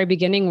very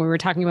beginning when we were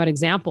talking about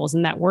examples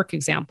and that work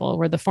example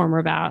where the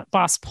former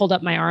boss pulled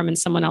up my arm and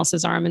someone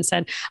else's arm and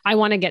said, I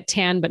want to get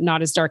tan, but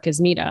not as dark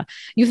as Mita.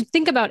 You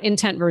think about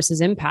intent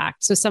versus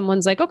impact. So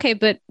someone's like, okay,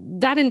 but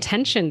that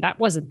intention, that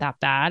wasn't that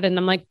bad. And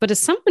I'm like, but as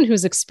someone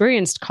who's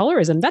experienced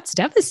colorism, that's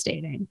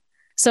devastating.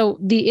 So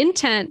the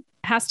intent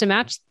has to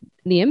match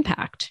the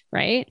impact,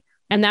 right?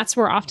 And that's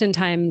where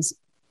oftentimes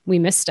we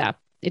misstep.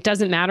 It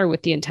doesn't matter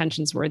what the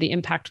intentions were. The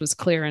impact was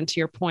clear. And to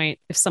your point,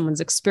 if someone's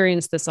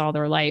experienced this all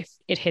their life,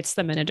 it hits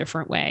them in a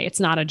different way. It's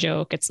not a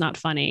joke. It's not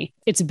funny.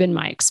 It's been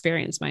my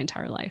experience my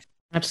entire life.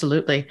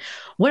 Absolutely.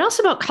 What else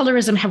about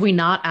colorism have we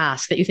not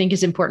asked that you think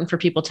is important for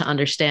people to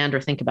understand or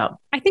think about?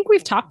 I think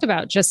we've talked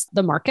about just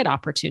the market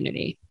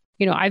opportunity.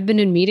 I've been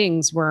in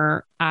meetings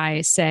where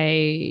I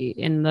say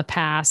in the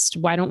past,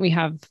 why don't we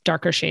have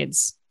darker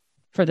shades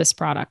for this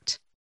product?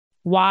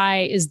 Why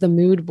is the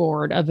mood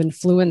board of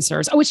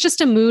influencers? Oh, it's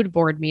just a mood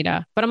board,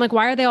 Mita. But I'm like,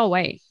 why are they all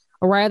white?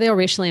 Or why are they all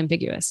racially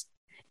ambiguous?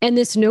 And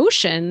this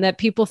notion that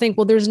people think,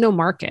 well, there's no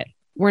market.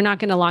 We're not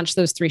going to launch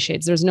those 3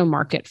 shades. There's no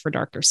market for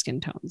darker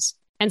skin tones.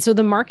 And so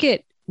the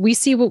market, we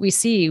see what we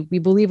see. We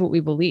believe what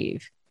we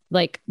believe.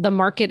 Like the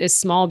market is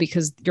small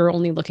because you're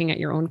only looking at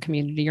your own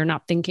community. You're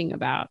not thinking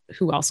about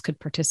who else could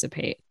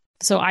participate.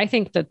 So I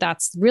think that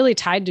that's really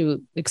tied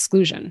to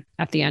exclusion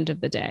at the end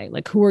of the day.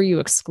 Like, who are you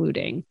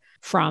excluding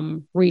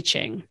from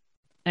reaching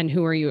and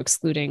who are you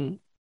excluding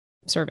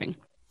serving?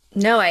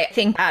 No, I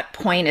think that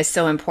point is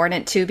so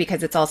important too,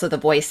 because it's also the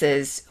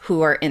voices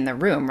who are in the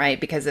room, right?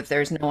 Because if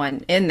there's no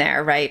one in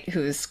there, right,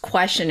 who's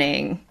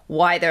questioning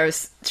why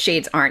those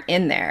shades aren't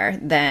in there,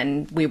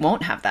 then we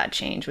won't have that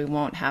change. We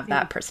won't have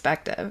that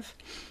perspective.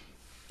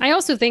 I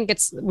also think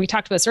we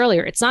talked about this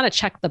earlier, it's not a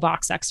check the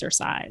box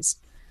exercise.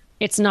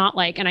 It's not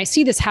like, and I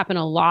see this happen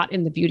a lot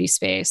in the beauty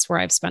space where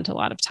I've spent a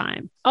lot of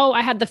time. Oh,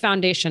 I had the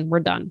foundation.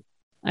 We're done.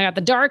 I got the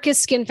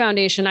darkest skin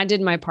foundation. I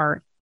did my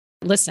part.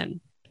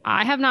 Listen,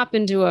 I have not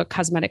been to a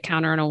cosmetic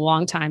counter in a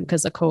long time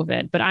because of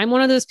COVID, but I'm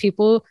one of those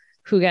people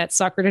who get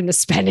suckered into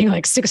spending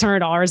like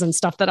 $600 on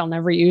stuff that I'll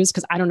never use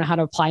because I don't know how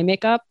to apply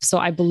makeup. So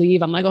I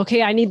believe I'm like,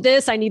 okay, I need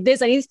this. I need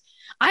this.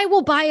 I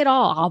will buy it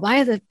all. I'll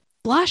buy the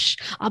blush.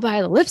 I'll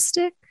buy the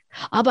lipstick.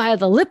 I'll buy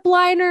the lip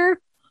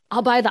liner.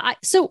 I'll buy the eye.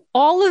 So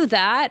all of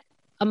that,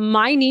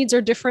 my needs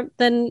are different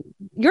than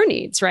your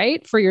needs,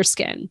 right? For your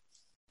skin.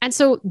 And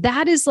so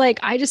that is like,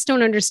 I just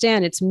don't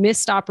understand. It's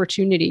missed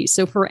opportunity.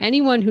 So for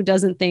anyone who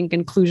doesn't think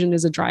inclusion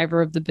is a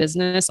driver of the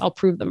business, I'll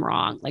prove them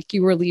wrong. Like,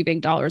 you were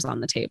leaving dollars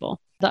on the table.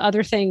 The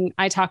other thing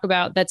I talk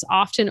about that's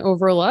often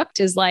overlooked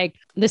is like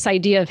this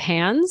idea of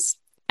hands,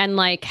 and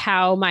like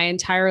how my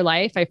entire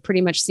life I've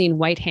pretty much seen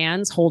white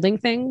hands holding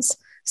things.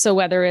 So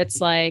whether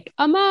it's like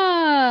a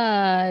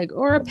mug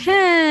or a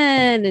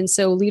pen. And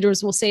so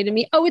leaders will say to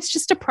me, oh, it's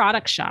just a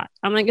product shot.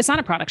 I'm like, it's not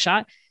a product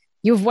shot.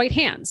 You have white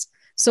hands.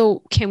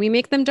 So can we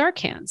make them dark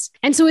hands?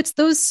 And so it's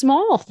those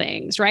small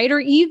things, right? Or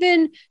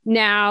even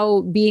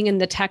now being in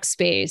the tech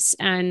space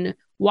and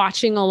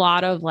watching a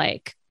lot of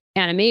like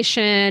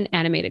animation,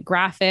 animated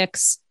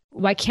graphics.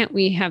 Why can't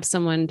we have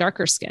someone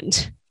darker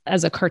skinned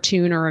as a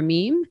cartoon or a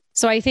meme?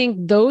 So I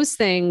think those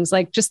things,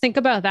 like, just think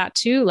about that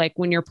too. Like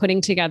when you're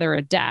putting together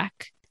a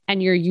deck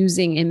and you're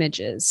using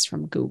images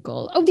from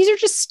Google. Oh, these are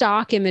just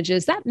stock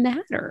images. That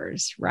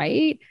matters,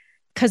 right?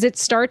 Because it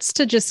starts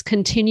to just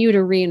continue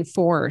to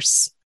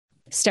reinforce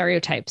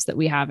stereotypes that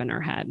we have in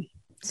our head.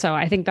 So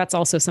I think that's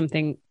also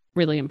something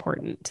really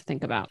important to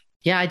think about.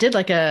 Yeah, I did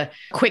like a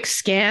quick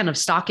scan of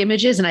stock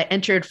images, and I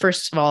entered,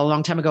 first of all, a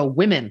long time ago,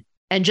 women.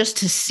 And just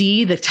to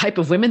see the type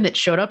of women that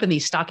showed up in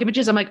these stock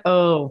images, I'm like,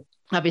 oh,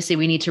 obviously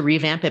we need to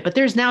revamp it. But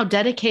there's now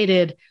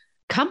dedicated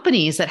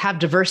companies that have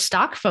diverse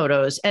stock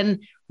photos.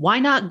 And why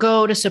not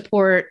go to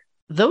support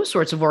those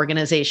sorts of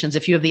organizations?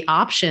 If you have the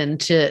option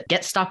to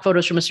get stock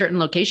photos from a certain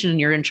location and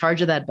you're in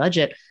charge of that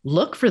budget,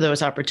 look for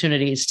those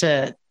opportunities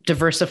to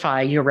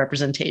diversify your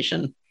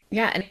representation.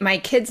 Yeah. And my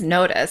kids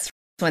notice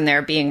when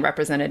they're being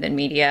represented in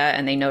media,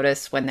 and they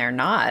notice when they're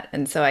not.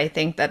 And so I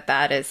think that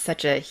that is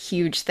such a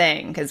huge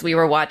thing, because we've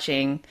been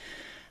watching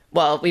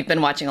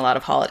a lot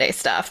of holiday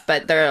stuff,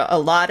 but there are a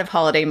lot of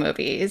holiday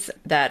movies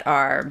that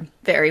are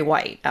very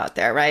white out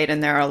there, right?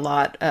 And there are a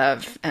lot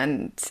of,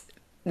 and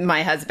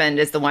my husband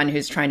is the one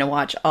who's trying to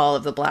watch all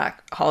of the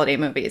Black holiday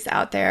movies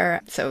out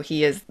there. So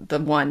he is the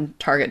one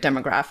target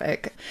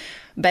demographic.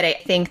 But I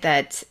think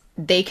that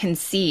they can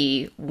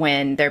see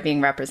when they're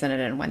being represented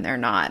and when they're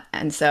not.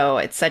 And so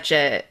it's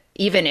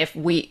even if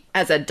we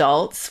as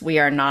adults, we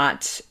are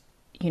not,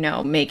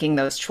 making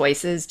those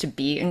choices to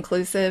be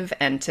inclusive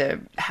and to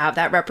have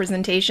that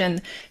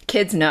representation,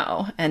 kids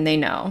know, and they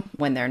know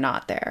when they're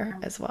not there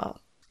as well.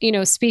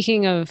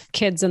 Speaking of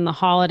kids in the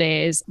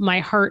holidays, my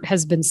heart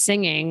has been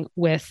singing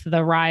with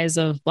the rise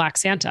of Black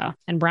Santa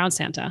and Brown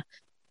Santa.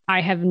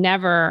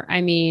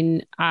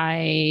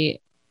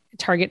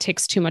 Target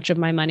takes too much of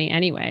my money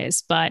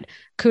anyways, but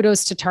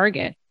kudos to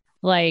Target.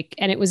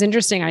 And it was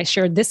interesting. I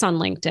shared this on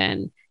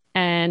LinkedIn,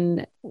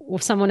 and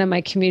someone in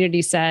my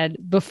community said,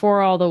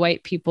 before all the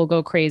white people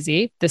go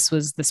crazy, this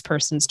was this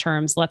person's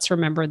terms, let's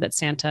remember that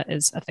Santa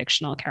is a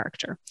fictional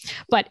character.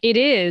 But it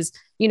is,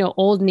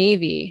 Old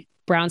Navy,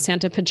 Brown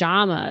Santa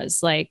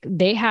pajamas.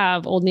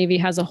 Old Navy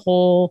has a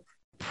whole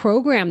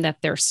program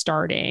that they're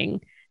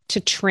starting to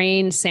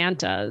train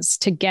Santas,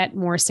 to get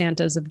more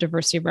Santas of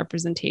diversity of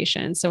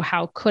representation. So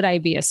how could I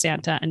be a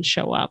Santa and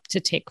show up to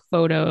take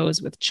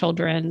photos with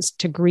children,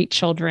 to greet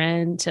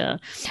children, to,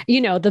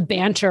 the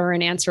banter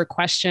and answer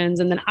questions.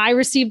 And then I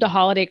received a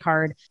holiday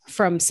card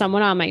from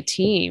someone on my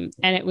team,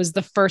 and it was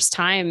the first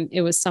time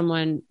it was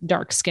someone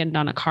dark-skinned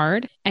on a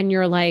card. And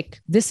you're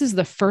like, this is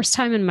the first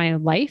time in my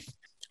life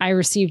I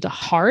received a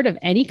heart of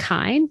any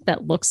kind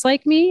that looks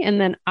like me.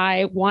 And then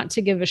I want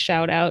to give a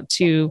shout out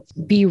to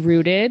Be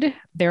Rooted.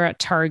 They're at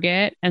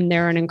Target, and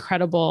they're an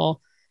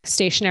incredible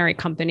stationery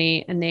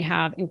company, and they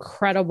have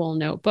incredible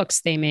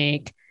notebooks they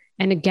make.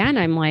 And again,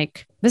 I'm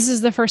like, this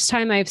is the first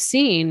time I've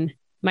seen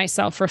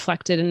myself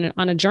reflected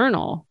on a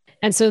journal.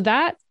 And so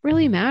that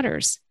really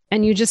matters.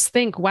 And you just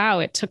think, wow,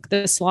 it took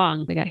this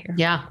long to get here.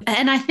 Yeah.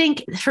 And I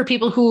think for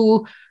people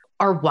who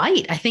are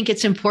white, I think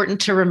it's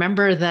important to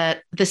remember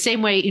that the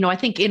same way, I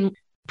think in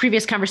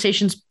previous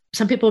conversations,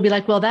 some people will be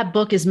like, well, that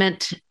book is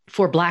meant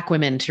for Black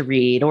women to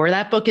read, or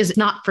that book is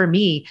not for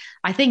me.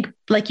 I think,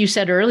 like you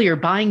said earlier,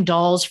 buying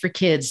dolls for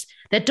kids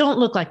that don't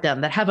look like them,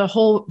 that have a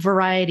whole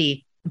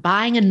variety,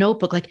 buying a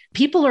notebook, like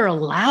people are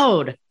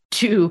allowed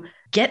to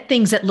get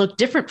things that look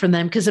different from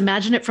them. Because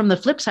imagine it from the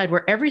flip side,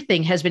 where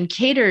everything has been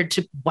catered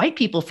to white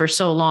people for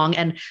so long,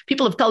 and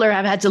people of color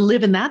have had to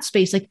live in that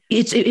space. Like,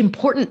 it's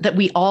important that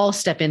we all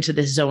step into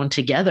this zone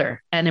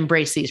together and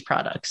embrace these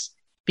products,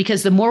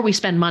 because the more we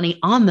spend money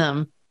on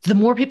them, the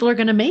more people are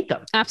going to make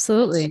them.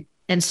 Absolutely.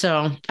 And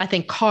so I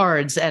think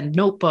cards and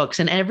notebooks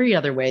and every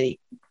other way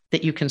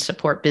that you can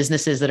support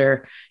businesses that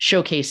are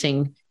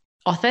showcasing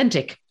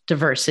authentic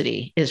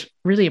diversity is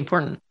really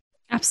important.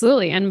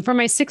 Absolutely. And for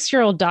my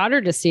 6-year-old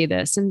daughter to see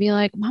this and be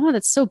like, Mama,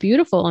 that's so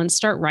beautiful, and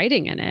start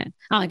writing in it.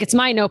 I'm like, it's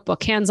my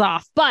notebook, hands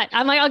off. But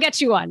I'm like, I'll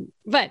get you one.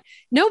 But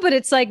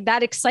it's like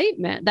that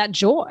excitement, that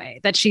joy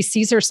that she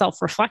sees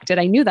herself reflected.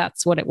 I knew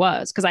that's what it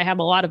was, because I have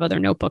a lot of other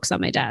notebooks on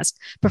my desk.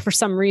 But for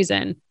some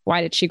reason,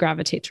 why did she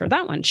gravitate toward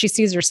that one? She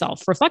sees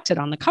herself reflected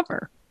on the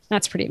cover.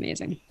 That's pretty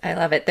amazing. I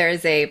love it. There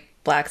is a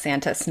Black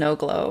Santa snow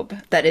globe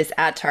that is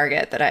at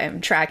Target that I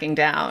am tracking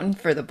down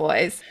for the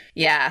boys.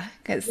 Yeah.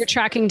 You're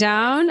tracking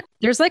down?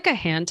 There's like a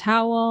hand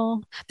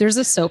towel. There's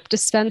a soap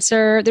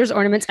dispenser. There's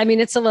ornaments. I mean,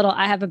 it's a little,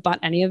 I haven't bought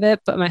any of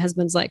it, but my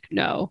husband's like,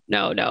 no.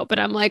 But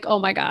I'm like, oh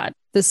my God,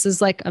 this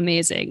is like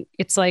amazing.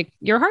 It's like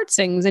your heart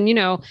sings. And,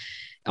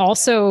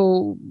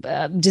 also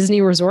Disney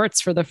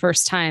Resorts for the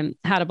first time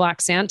had a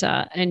Black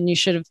Santa, and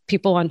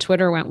people on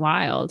Twitter went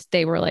wild.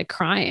 They were like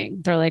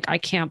crying. They're like, I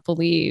can't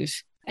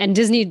believe. And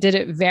Disney did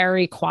it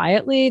very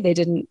quietly. They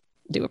didn't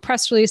do a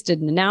press release,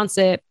 didn't announce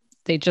it.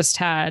 They just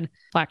had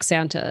Black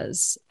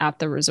Santas at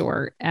the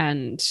resort.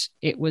 And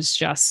it was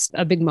just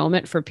a big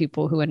moment for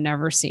people who had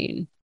never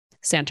seen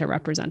Santa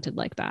represented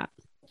like that.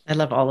 I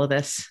love all of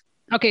this.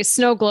 Okay,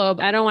 Snow Globe.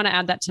 I don't want to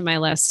add that to my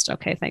list.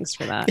 Okay, thanks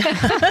for that.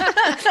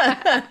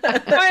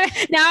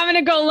 Now I'm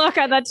going to go look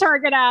at the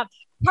Target app.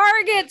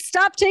 Target,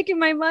 stop taking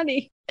my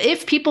money.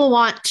 If people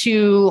want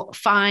to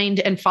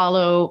find and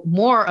follow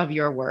more of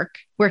your work,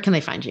 where can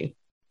they find you?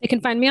 They can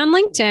find me on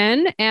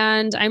LinkedIn.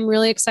 And I'm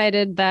really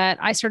excited that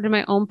I started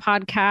my own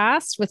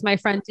podcast with my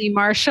friend Dee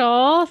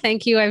Marshall.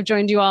 Thank you. I've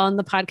joined you all in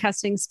the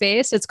podcasting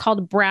space. It's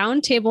called Brown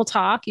Table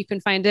Talk. You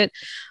can find it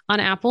on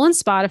Apple and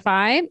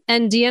Spotify.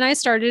 And Dee and I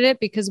started it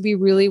because we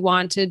really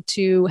wanted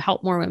to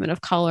help more women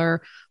of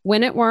color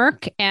win at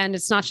work. And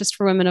it's not just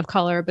for women of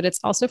color, but it's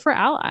also for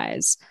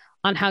allies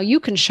on how you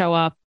can show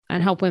up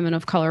and help women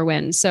of color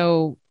win.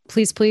 So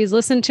please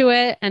listen to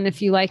it. And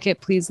if you like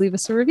it, please leave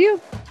us a review.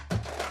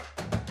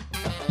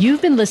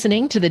 You've been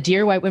listening to the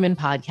Dear White Women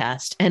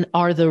podcast and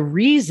are the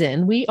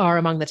reason we are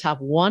among the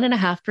top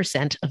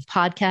 1.5% of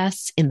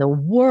podcasts in the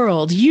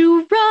world.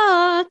 You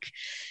rock!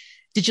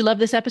 Did you love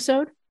this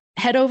episode?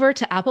 Head over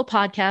to Apple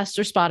Podcasts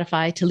or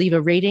Spotify to leave a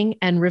rating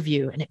and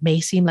review. And it may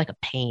seem like a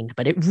pain,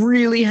 but it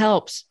really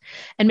helps.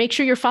 And make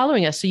sure you're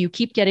following us so you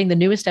keep getting the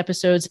newest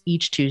episodes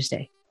each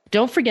Tuesday.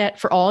 Don't forget,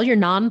 for all your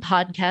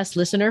non-podcast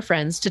listener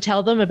friends, to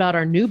tell them about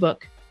our new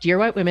book, Dear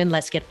White Women,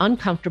 Let's Get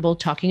Uncomfortable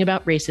Talking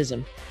About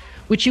Racism,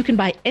 which you can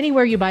buy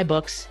anywhere you buy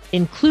books,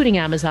 including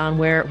Amazon,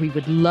 where we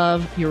would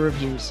love your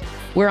reviews.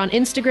 We're on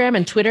Instagram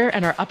and Twitter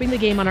and are upping the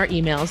game on our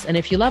emails. And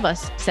if you love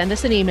us, send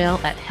us an email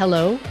at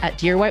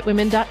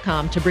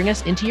hello@dearwhitewomen.com to bring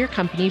us into your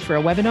company for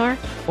a webinar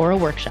or a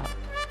workshop.